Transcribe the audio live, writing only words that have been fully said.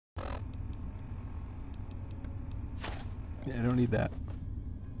Yeah, I don't need that.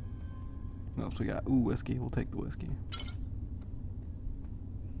 What else we got? Ooh, whiskey. We'll take the whiskey. It's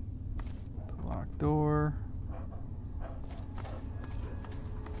a locked door.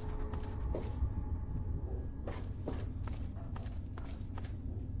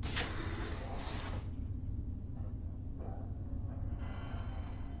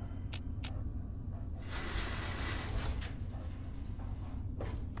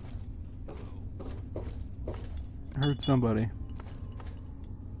 I heard somebody.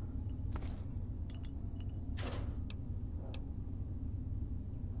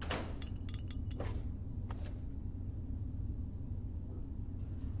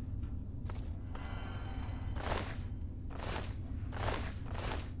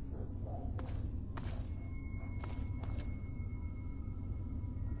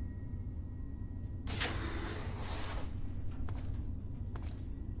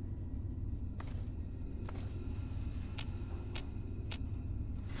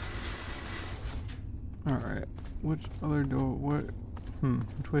 Alright. Which other door? What?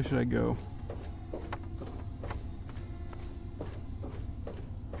 Which way should I go?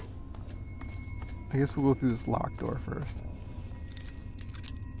 I guess we'll go through this locked door first.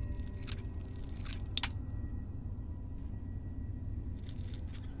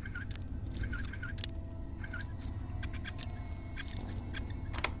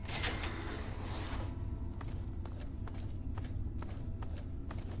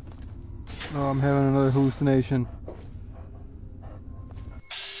 Oh, I'm having another hallucination.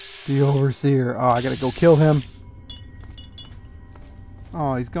 The Overseer. Oh, I gotta go kill him.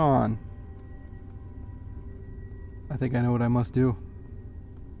 Oh, he's gone. I think I know what I must do.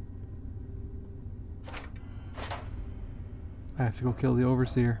 I have to go kill the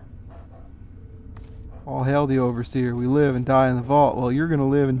Overseer. All hail the Overseer. We live and die in the vault. Well, you're gonna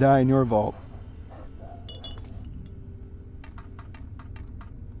live and die in your vault.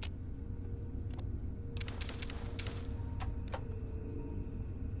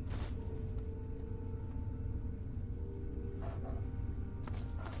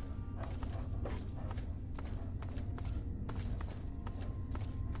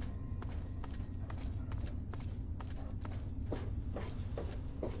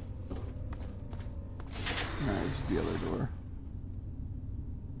 Alright, this is the other door.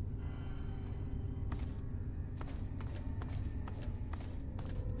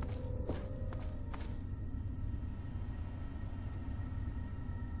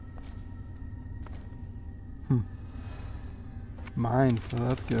 Mines, so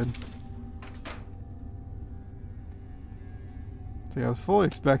that's good. See, I was fully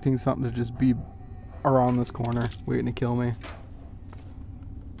expecting something to just be around this corner, waiting to kill me.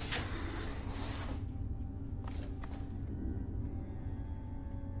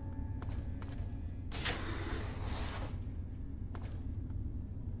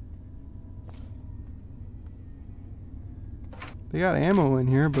 They got ammo in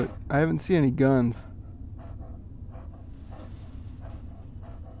here, but I haven't seen any guns.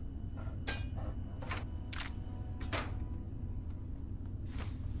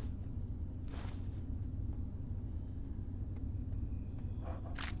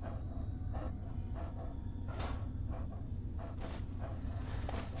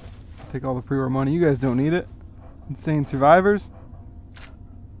 Take all the pre-war money. You guys don't need it. Insane survivors.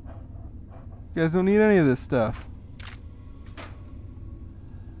 You guys don't need any of this stuff.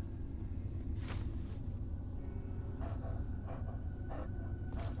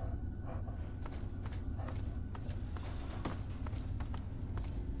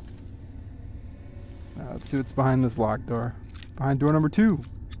 Let's see what's behind this locked door. Behind door number 2.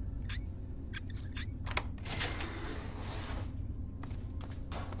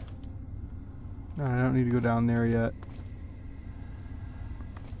 No, I don't need to go down there yet.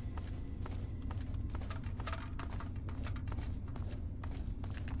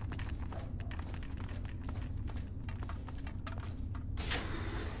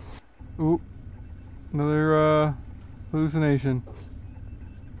 Ooh. Another hallucination.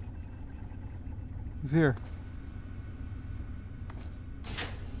 Who's here?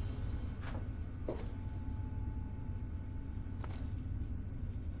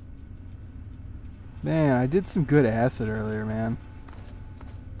 Man, I did some good acid earlier, man.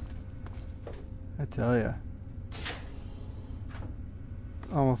 I tell ya.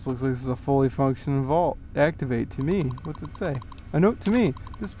 Almost looks like this is a fully functioning vault. Activate to me. What's it say? A note to me.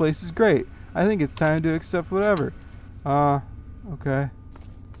 This place is great. I think it's time to accept whatever. Okay.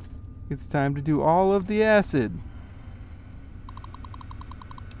 It's time to do all of the acid.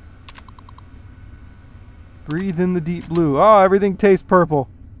 Breathe in the deep blue. Oh, everything tastes purple.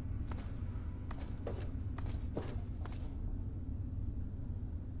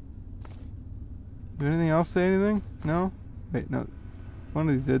 Did anything else say anything? No? Wait, no. One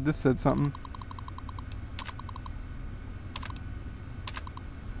of these did. This said something.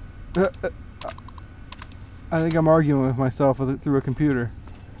 I think I'm arguing with myself through a computer.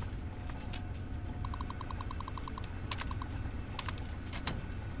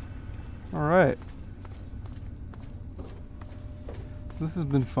 Alright. This has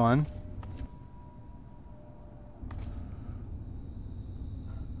been fun.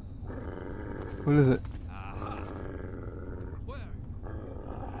 What is it?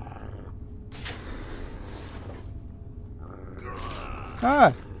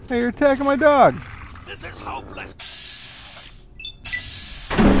 Ah! Hey, you're attacking my dog! This is hopeless!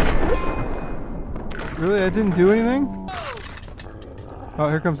 Really? I didn't do anything? Oh,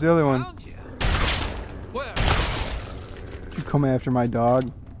 here comes the other one. Where? You come after my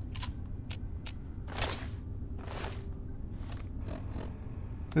dog.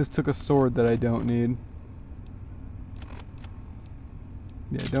 This took a sword that I don't need.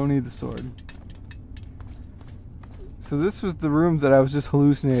 Yeah, don't need the sword. So this was the rooms that I was just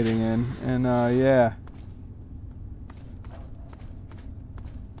hallucinating in, and yeah.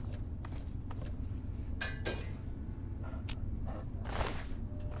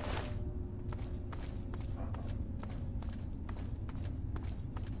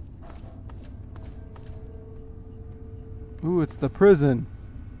 Ooh, it's the prison.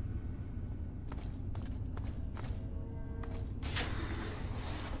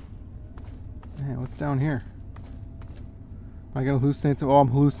 Man, what's down here? Am I gonna hallucinate? Oh, I'm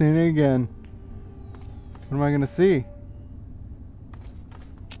hallucinating again. What am I gonna see?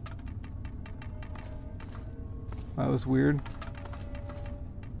 That was weird.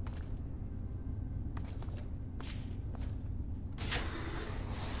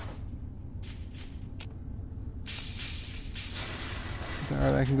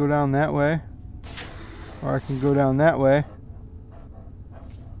 Alright, I can go down that way. Or I can go down that way.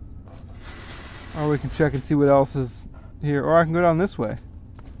 Or we can check and see what else is here. Or I can go down this way.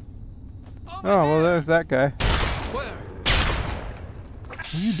 Oh, well, there's that guy. Where?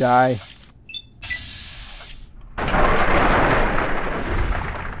 Will you die?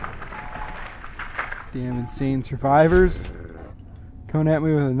 Damn insane survivors. Coming at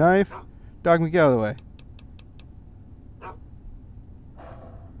me with a knife. Dog meat, get out of the way.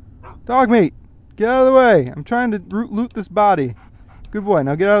 Dog meat! Get out of the way! I'm trying to loot this body. Good boy,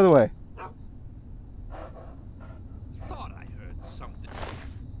 now get out of the way. Thought I heard something.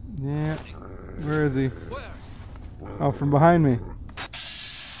 Yeah. Where is he? Where? Oh, from behind me.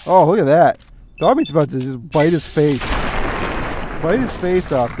 Oh, look at that. Dog meat's about to just bite his face. Bite his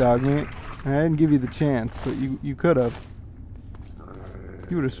face off, dog meat. And I didn't give you the chance, but you could have.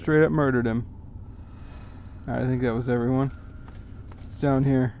 You would have straight up murdered him. Alright, I think that was everyone. It's down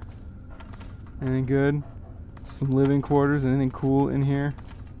here. Anything good? Some living quarters. Anything cool in here?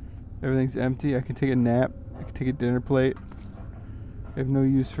 Everything's empty. I can take a nap. I can take a dinner plate. I have no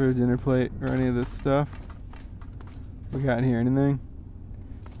use for a dinner plate or any of this stuff. We got in here anything?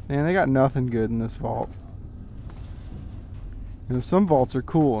 Man, they got nothing good in this vault. You know, some vaults are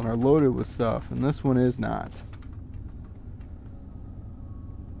cool and are loaded with stuff, and this one is not.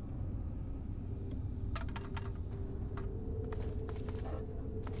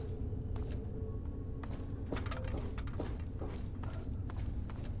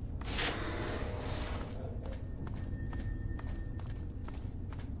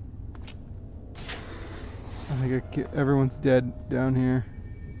 I think everyone's dead down here.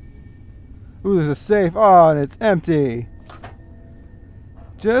 Ooh, there's a safe. Oh, and it's empty.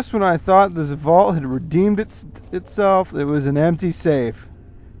 Just when I thought this vault had redeemed itself, it was an empty safe.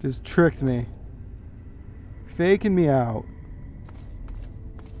 Just tricked me. Faking me out.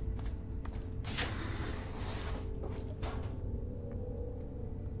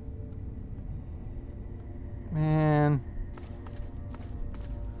 Man.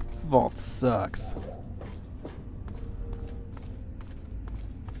 This vault sucks.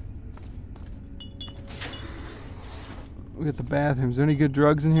 Look at the bathrooms. Is there any good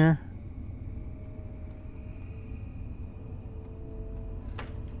drugs in here?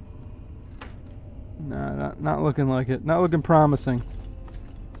 Nah, not looking like it. Not looking promising.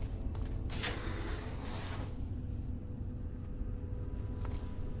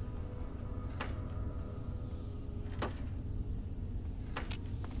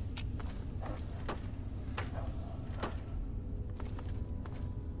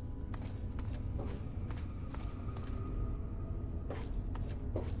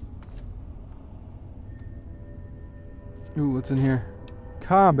 Ooh, what's in here?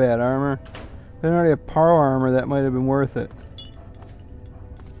 Combat armor. If I already have power armor, that might have been worth it.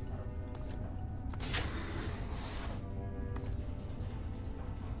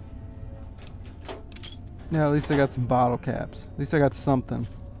 Yeah, at least I got some bottle caps. At least I got something.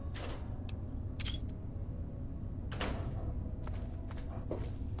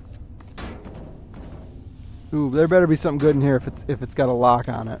 Ooh, there better be something good in here if it's got a lock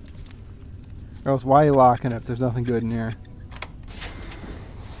on it. Or else why are you locking it if there's nothing good in here?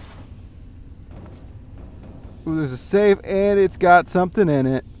 Ooh, there's a safe and it's got something in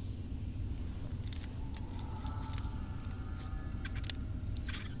it.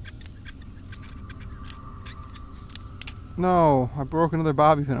 No, I broke another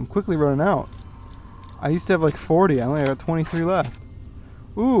bobby pin. I'm quickly running out. I used to have like 40. I only got 23 left.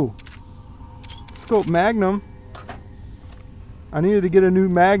 Ooh. Scope Magnum. I needed to get a new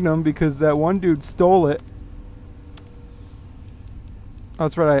Magnum because that one dude stole it. Oh,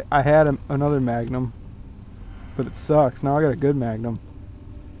 that's right. I had another Magnum. But it sucks. Now I got a good Magnum.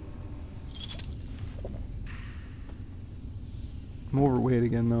 I'm overweight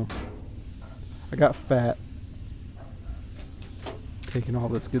again, though. I got fat. Taking all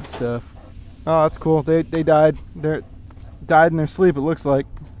this good stuff. Oh, that's cool. They died. They died in their sleep, it looks like.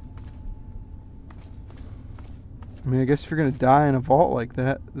 I mean, I guess if you're gonna die in a vault like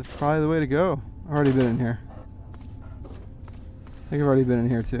that, that's probably the way to go. I've already been in here. I think I've already been in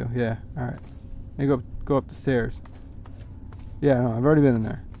here too. Yeah. All right. Let me go up the stairs. Yeah, no, I've already been in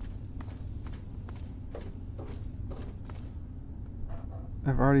there.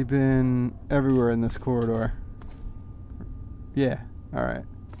 I've already been everywhere in this corridor. Yeah. All right.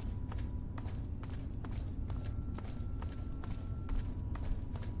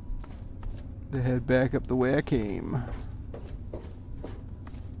 To head back up the way I came.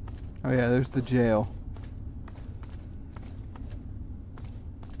 Oh yeah, there's the jail.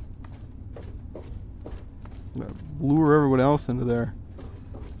 Lure everyone else into there.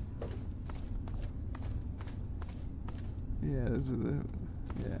 Yeah, those are the.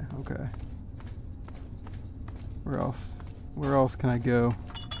 Yeah, okay. Where else? Where else can I go?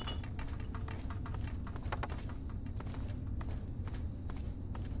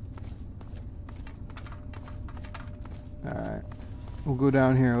 Alright. We'll go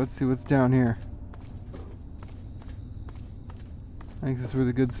down here. Let's see what's down here. I think this is where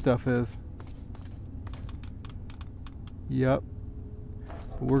the good stuff is. Yep.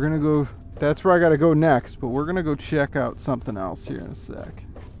 But we're gonna go. That's where I gotta go next, but we're gonna go check out something else here in a sec.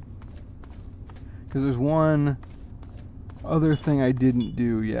 Because there's one other thing I didn't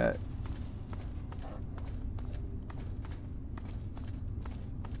do yet.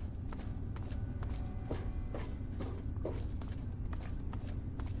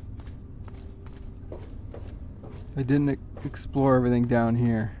 I didn't explore everything down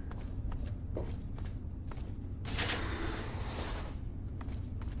here.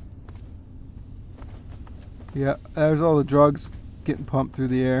 Yeah, there's all the drugs getting pumped through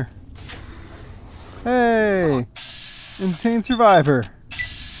the air. Hey! Insane survivor.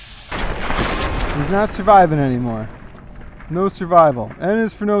 He's not surviving anymore. No survival. N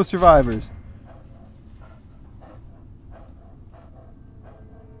is for no survivors.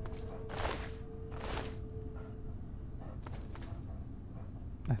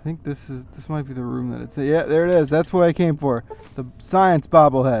 I think this might be the room that it's in. Yeah, there it is. That's what I came for. The science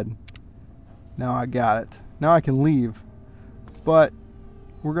bobblehead. Now I got it. Now I can leave. But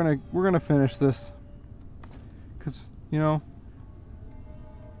we're gonna finish this. 'Cause, you know,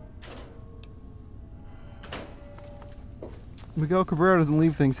 Miguel Cabrera doesn't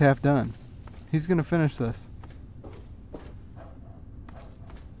leave things half done. He's gonna finish this.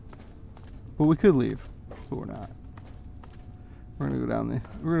 But we could leave, but we're not. We're gonna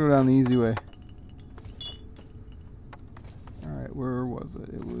go down the easy way. All right, where was it?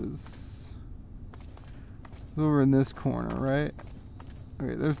 It was over in this corner, right?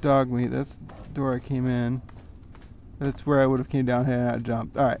 Okay, there's dog meat. That's the door I came in. That's where I would have came down here and I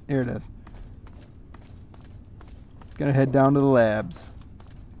jumped. All right, here it is. Gonna head down to the labs.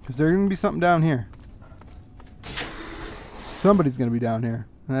 Because there's gonna be something down here. Somebody's gonna be down here.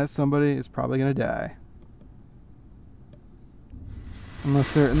 And that somebody is probably gonna die.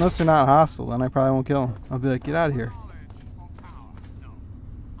 Unless they're not hostile, then I probably won't kill them. I'll be like, get out of here.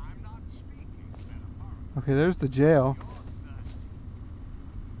 Okay, there's the jail.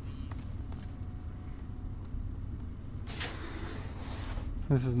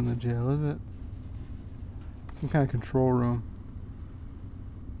 This isn't the jail, is it? Some kind of control room.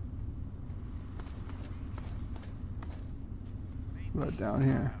 What about down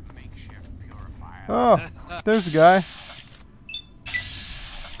here? Oh, there's a guy.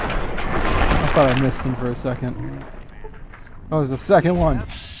 I thought I missed him for a second. Oh, there's a second one.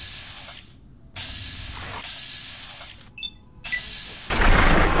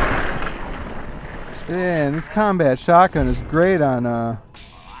 Yeah, and this combat shotgun is great on, I'm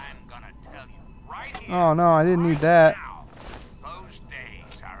gonna tell you right here. Oh no, I didn't need that. Now, those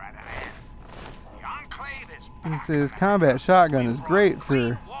days are at an end. The Enclave is This is combat shotgun is great for.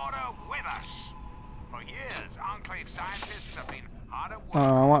 clean water with us. For years, Enclave scientists have been hard at work I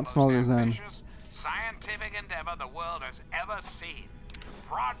on want the Smothers most then. ambitious scientific endeavor the world has ever seen.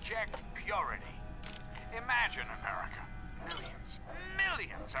 Project Purity. Imagine America.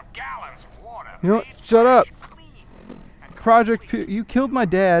 Millions of gallons of water. You know what? made Shut up. fresh, clean, and Project completely Pure. You killed my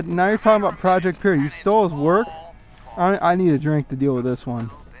dad. And now you're talking about Project Pure. You stole his work. I need a drink to deal with this one.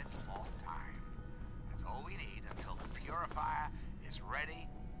 little bit more time. That's all we need until the purifier is ready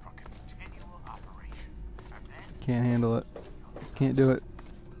for continual operation. And then Can't handle it. Just can't do it.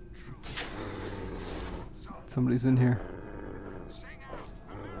 Somebody's in here. sing out,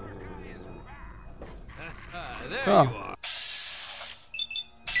 America is back. There Oh. you are.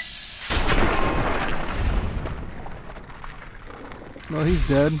 Well, he's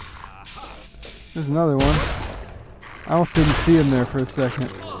dead. There's another one. I almost didn't see him there for a second.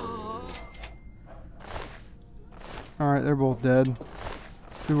 Alright, they're both dead.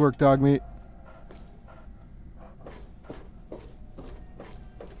 Good work, dog meat.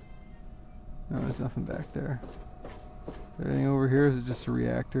 No, there's nothing back there. Is there anything over here? Is it just a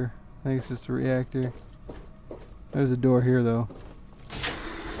reactor? I think it's just a reactor. There's a door here, though.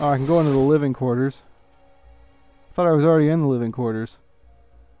 Oh, I can go into the living quarters. I thought I was already in the living quarters.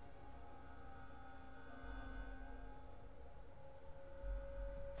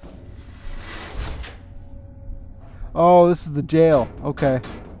 Oh, this is the jail. Okay.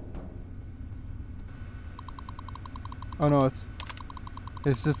 Oh no, it's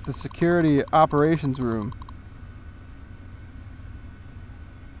just the security operations room.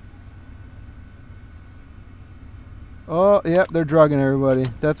 Oh, yep, they're drugging everybody.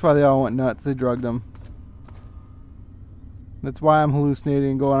 That's why they all went nuts. They drugged them. That's why I'm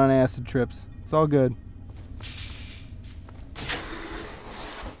hallucinating and going on acid trips. It's all good.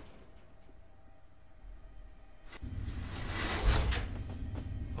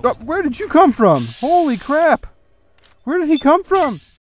 Oh, where did you come from? Holy crap! Where did he come from?